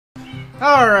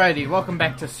Alrighty, welcome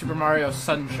back to Super Mario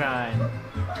Sunshine.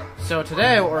 So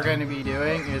today what we're going to be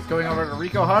doing is going over to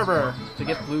Ricco Harbor to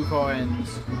get blue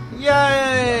coins.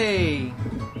 Yay!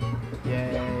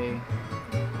 Yay.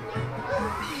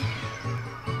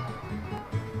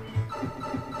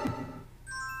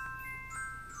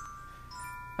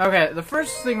 Okay, the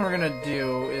first thing we're going to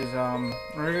do is we're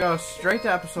going to go straight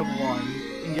to episode 1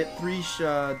 and get 3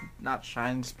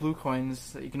 blue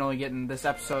coins that you can only get in this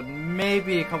episode,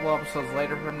 maybe a couple episodes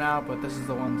later from now, but this is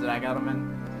the ones that I got them in.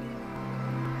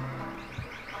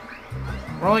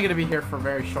 We're only going to be here for a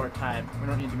very short time. We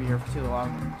don't need to be here for too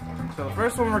long. So the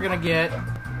first one we're going to get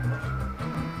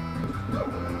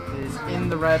is in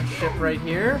the red ship right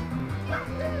here.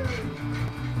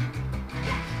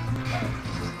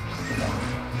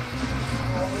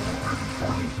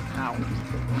 Ow.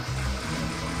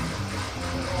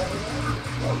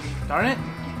 Darn it!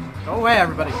 Go away,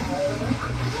 everybody!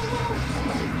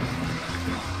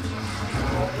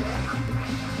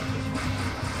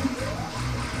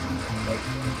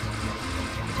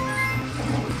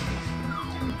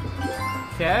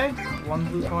 Okay, 1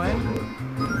 blue coin.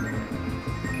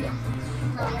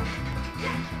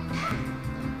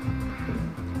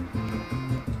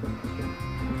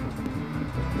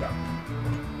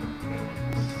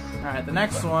 Alright, the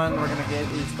next one we're gonna get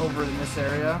is over in this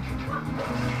area.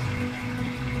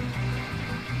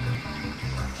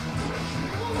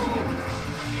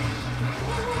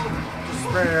 Just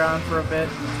spread it around for a bit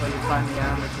until you find the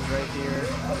end, which is right here.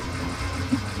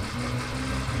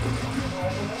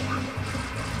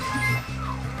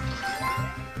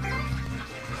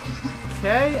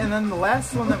 Okay, and then the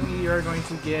last one that we are going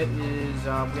to get is, we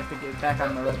have to get back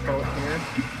on the red boat here.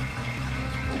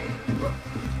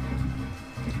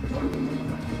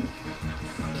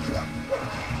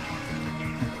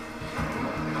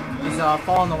 He's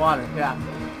fall in the water, yeah.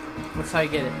 That's how you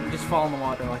get it. You just fall in the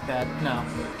water like that. No.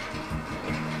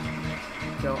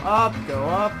 Go up, go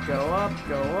up, go up,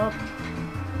 go up.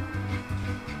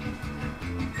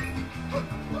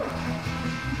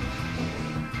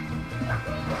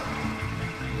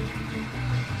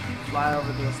 Fly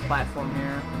over to this platform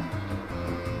here.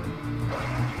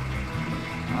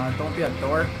 Don't be a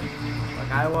dork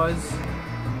like I was.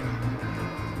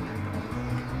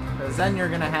 Because then you're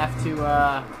going to have to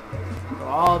go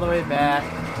all the way back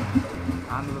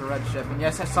onto the red ship. And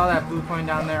yes, I saw that blue coin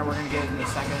down there. We're going to get it in a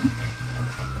second.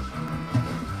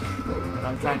 But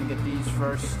I'm trying to get these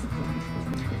first.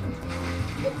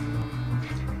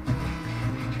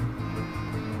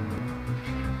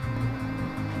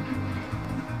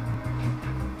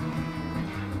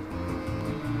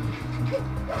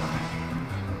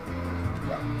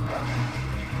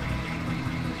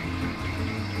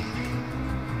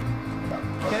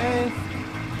 Okay,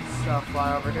 so I'll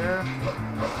fly over here.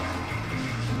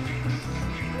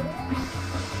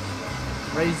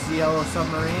 Raise the yellow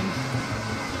submarine.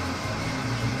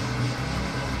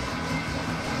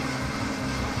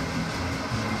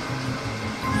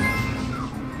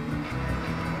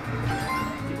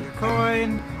 Get your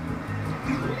coin.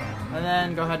 And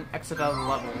then go ahead and exit out of the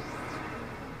level.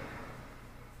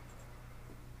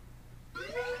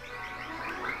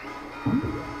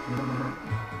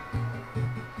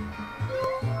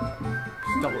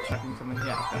 Double checking something.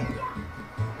 Yeah, okay.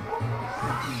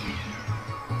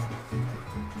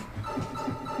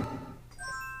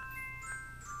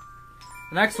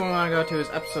 The next one we want to go to is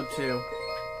episode 2.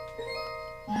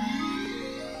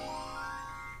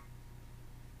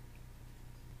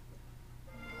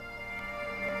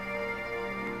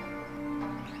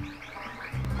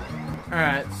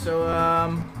 Alright, so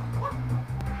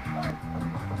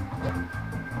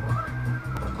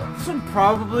this one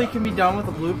probably can be done with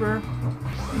a blooper.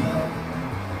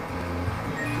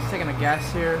 Just taking a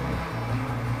guess here.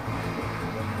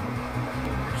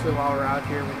 Actually, while we're out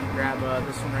here, we can grab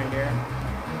this one right here.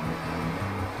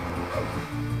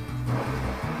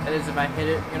 That is if I hit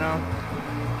it, you know.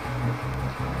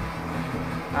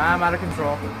 I'm out of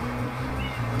control.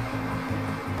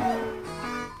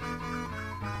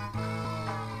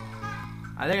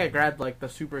 I think I grabbed like the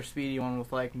super speedy one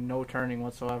with like no turning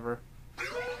whatsoever.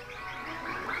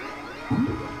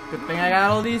 Good thing I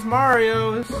got all these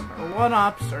Marios, or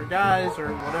 1-ups, or guys,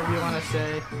 or whatever you want to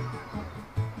say.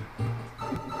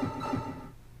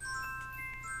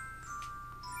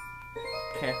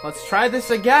 Okay, let's try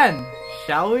this again,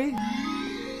 shall we?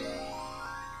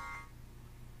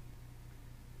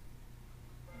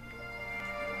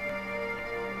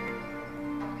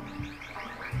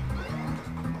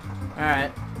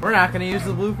 Alright, we're not going to use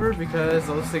the blooper because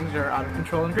those things are out of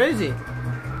control and crazy.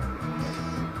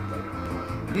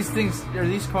 These things, or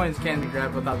these coins can be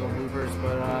grabbed without the loopers,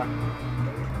 but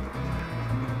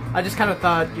I just kind of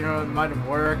thought, you know, it might have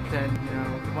worked and, you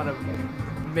know, would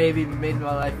have maybe made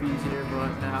my life easier, but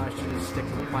now I should just stick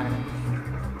to the planet.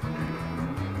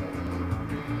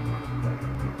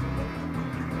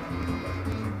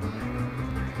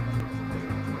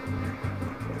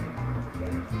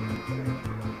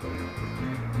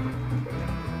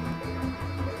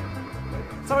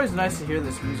 It's always nice to hear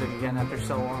this music again after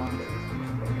so long.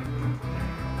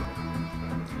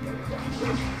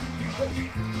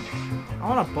 I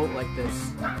want a boat like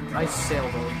this. Nice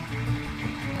sailboat.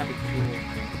 That'd be cool.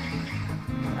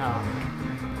 Oh.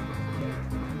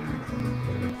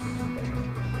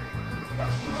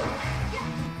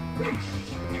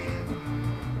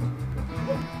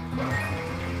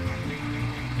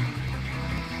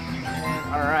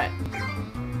 Alright.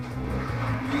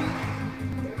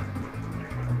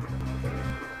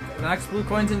 The next blue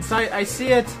coin's in sight. I see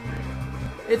it!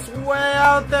 It's way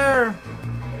out there!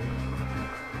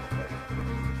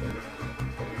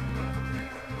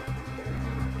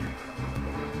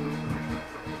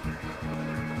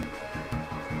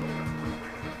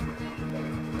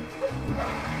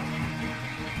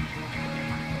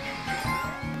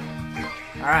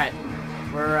 Alright,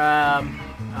 we're,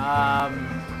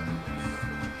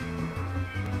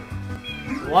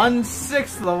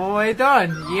 1/6 of the way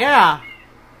done. Yeah!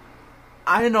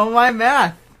 I know my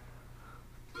math.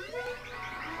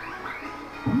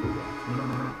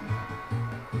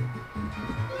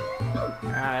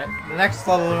 Alright, the next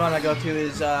level we want to go to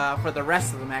is, for the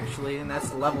rest of them actually, and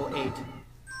that's level 8.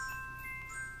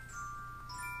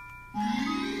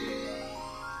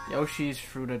 Yoshi's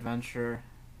Fruit Adventure.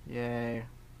 Yay.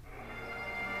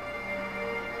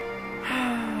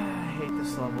 I hate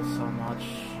this level so much.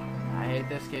 I hate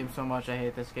this game so much. I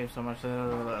hate this game so much.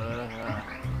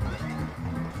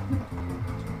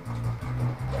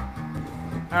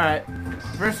 Alright.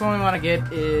 First one we want to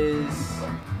get is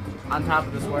on top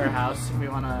of this warehouse. If we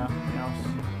want to, you know.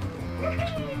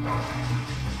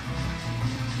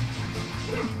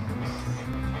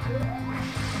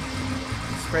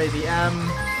 Spray the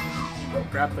M.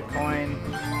 Grab the coin.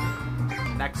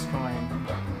 Next coin.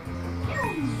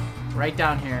 Right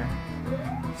down here.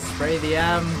 Spray the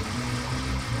M.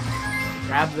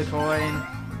 Grab the coin.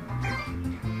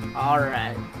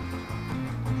 Alright.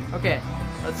 Okay,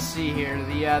 let's see here.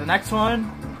 The next one,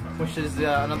 which is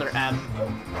another M.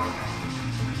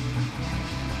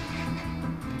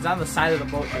 It's on the side of the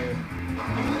boat here.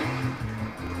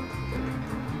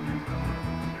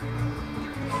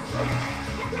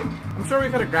 I'm sure we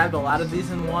could have grabbed a lot of these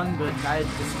in one, but I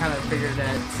just kind of figured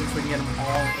that since we can get them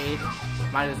all 8,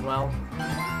 might as well.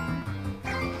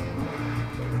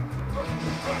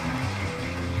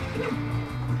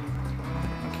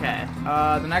 Okay,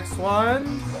 the next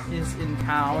one is in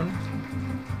town.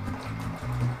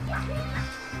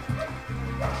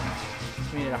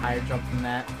 We need a higher jump than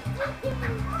that.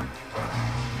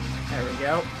 There we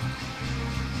go.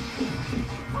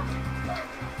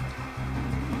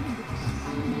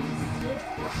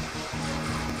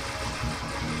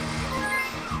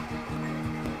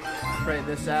 Spray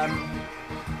this M.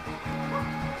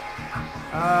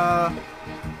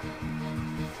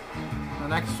 The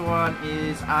next one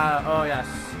is, oh yes.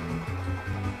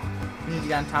 We need to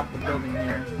get on top of the building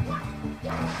here.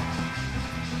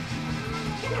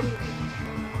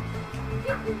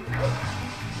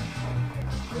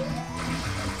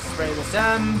 Spray this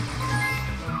M.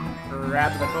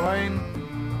 Grab the coin.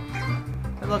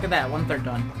 And look at that, 1/3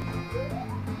 done.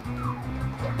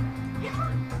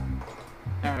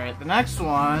 Alright, the next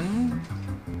one...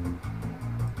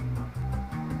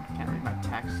 Can't read my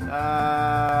text.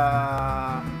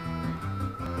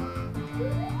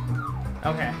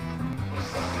 Okay.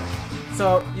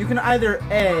 So, you can either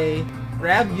A,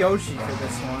 grab Yoshi for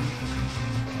this one,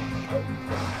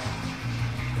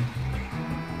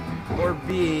 or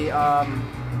B,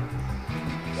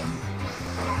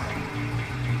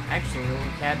 actually what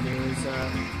we can do is,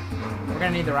 we're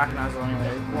gonna need the rocket nozzle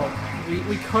anyway. Well,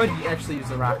 we could actually use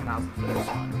the rocket nozzle for this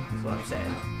one, is what I'm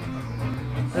saying.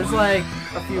 There's like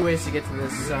a few ways to get to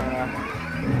this,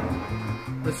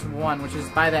 this one, which is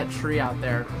by that tree out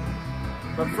there.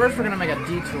 But first we're gonna make a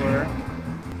detour,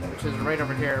 which is right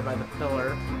over here by the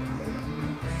pillar.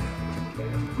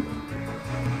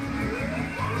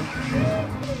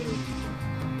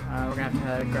 We're gonna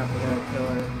have to grab the little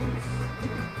pillar.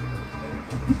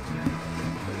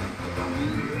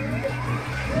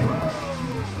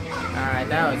 Alright,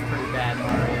 that was pretty bad,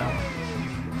 Mario.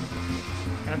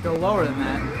 Gonna have to go lower than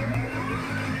that.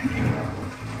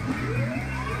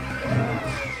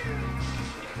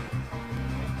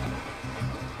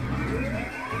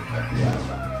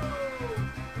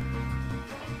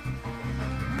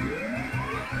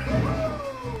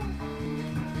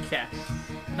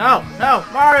 No! No!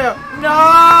 Mario! No!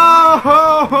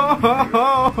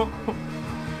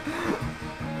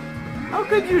 How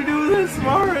could you do this,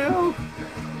 Mario?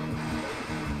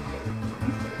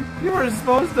 You were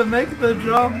supposed to make the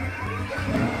jump.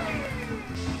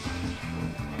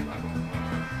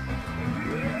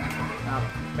 Oh,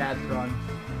 bad run.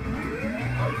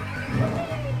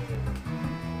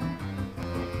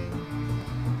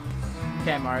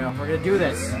 Okay, Mario, we're gonna do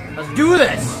this. Let's do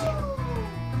this!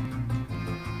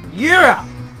 Yeah!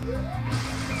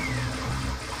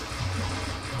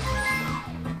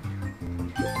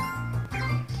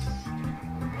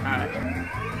 Alright.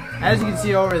 As you can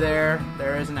see over there,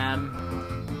 there is an M.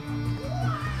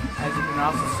 As you can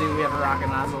also see, we have a rocket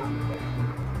nozzle.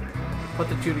 Put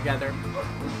the two together.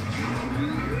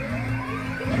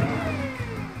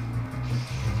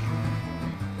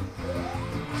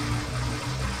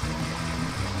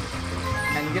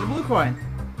 And you get a blue coin.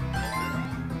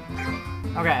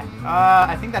 Okay,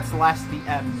 I think that's the last of the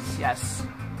M's, yes.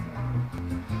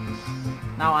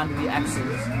 Now on to the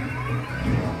X's.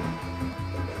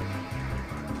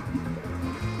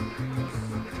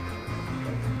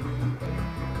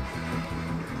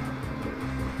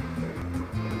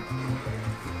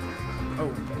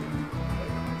 Oh.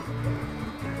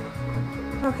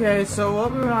 Okay, so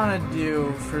what we want to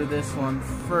do for this one,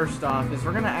 first off, is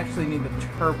we're going to actually need the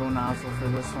turbo nozzle for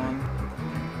this one.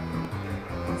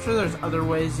 I'm sure there's other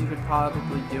ways you could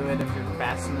probably do it if you're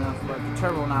fast enough, but the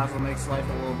turbo nozzle makes life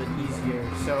a little bit easier.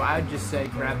 So I would just say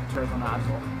grab the turbo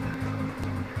nozzle.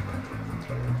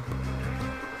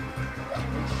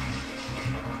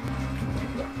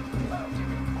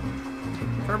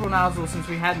 Turbo nozzle, since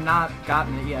we had not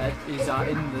gotten it yet, is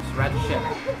in this red ship.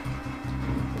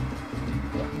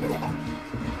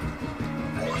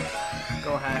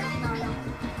 Go ahead,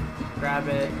 grab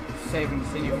it, save and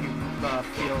continue if you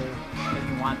feel that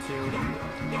you want to.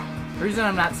 The reason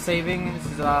I'm not saving is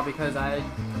because I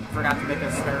forgot to make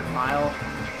a spare file,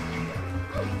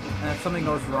 and if something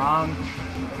goes wrong,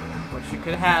 which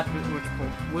could happen,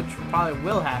 which probably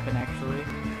will happen actually,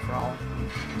 for all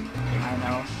I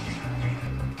know.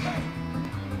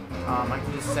 I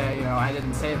can just say, you know, I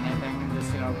didn't save anything, and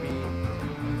just, you know,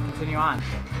 continue on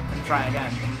and try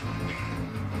again.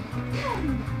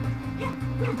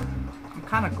 I'm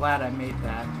kind of glad I made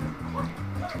that.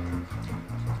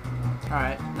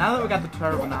 Alright, now that we got the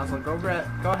turbo nozzle, go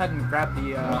ahead and grab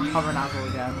the hover nozzle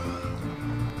again.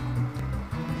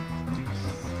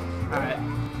 Alright.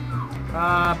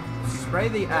 Spray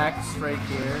the X right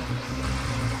here.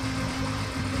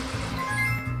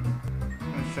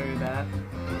 I'm going to show you that.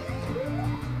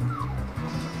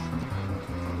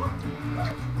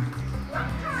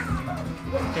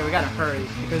 Okay, we gotta hurry,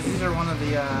 because these are one of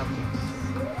the,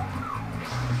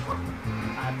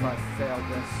 I probably failed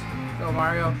this. Go,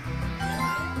 Mario.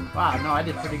 Wow, no, I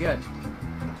did pretty good.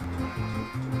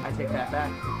 I take that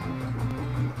back.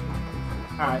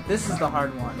 Alright, this is the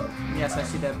hard one. And yes, I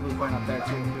see that blue coin up there,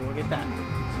 too. We will get that.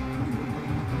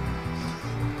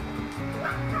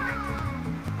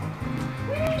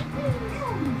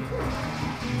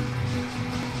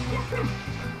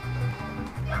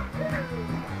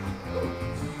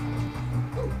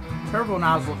 Turbo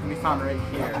nozzle can be found right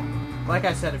here. Like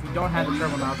I said, if you don't have the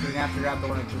turbo nozzle, you're going to have to grab the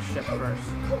one at the ship first.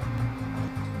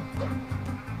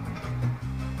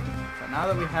 So now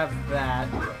that we have that,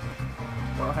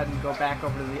 go ahead and go back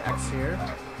over to the X here.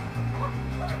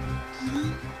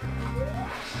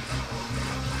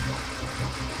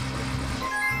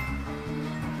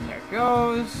 There it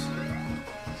goes.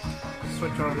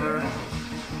 Switch over.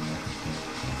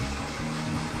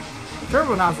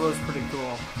 Turbo nozzle is pretty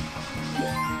cool.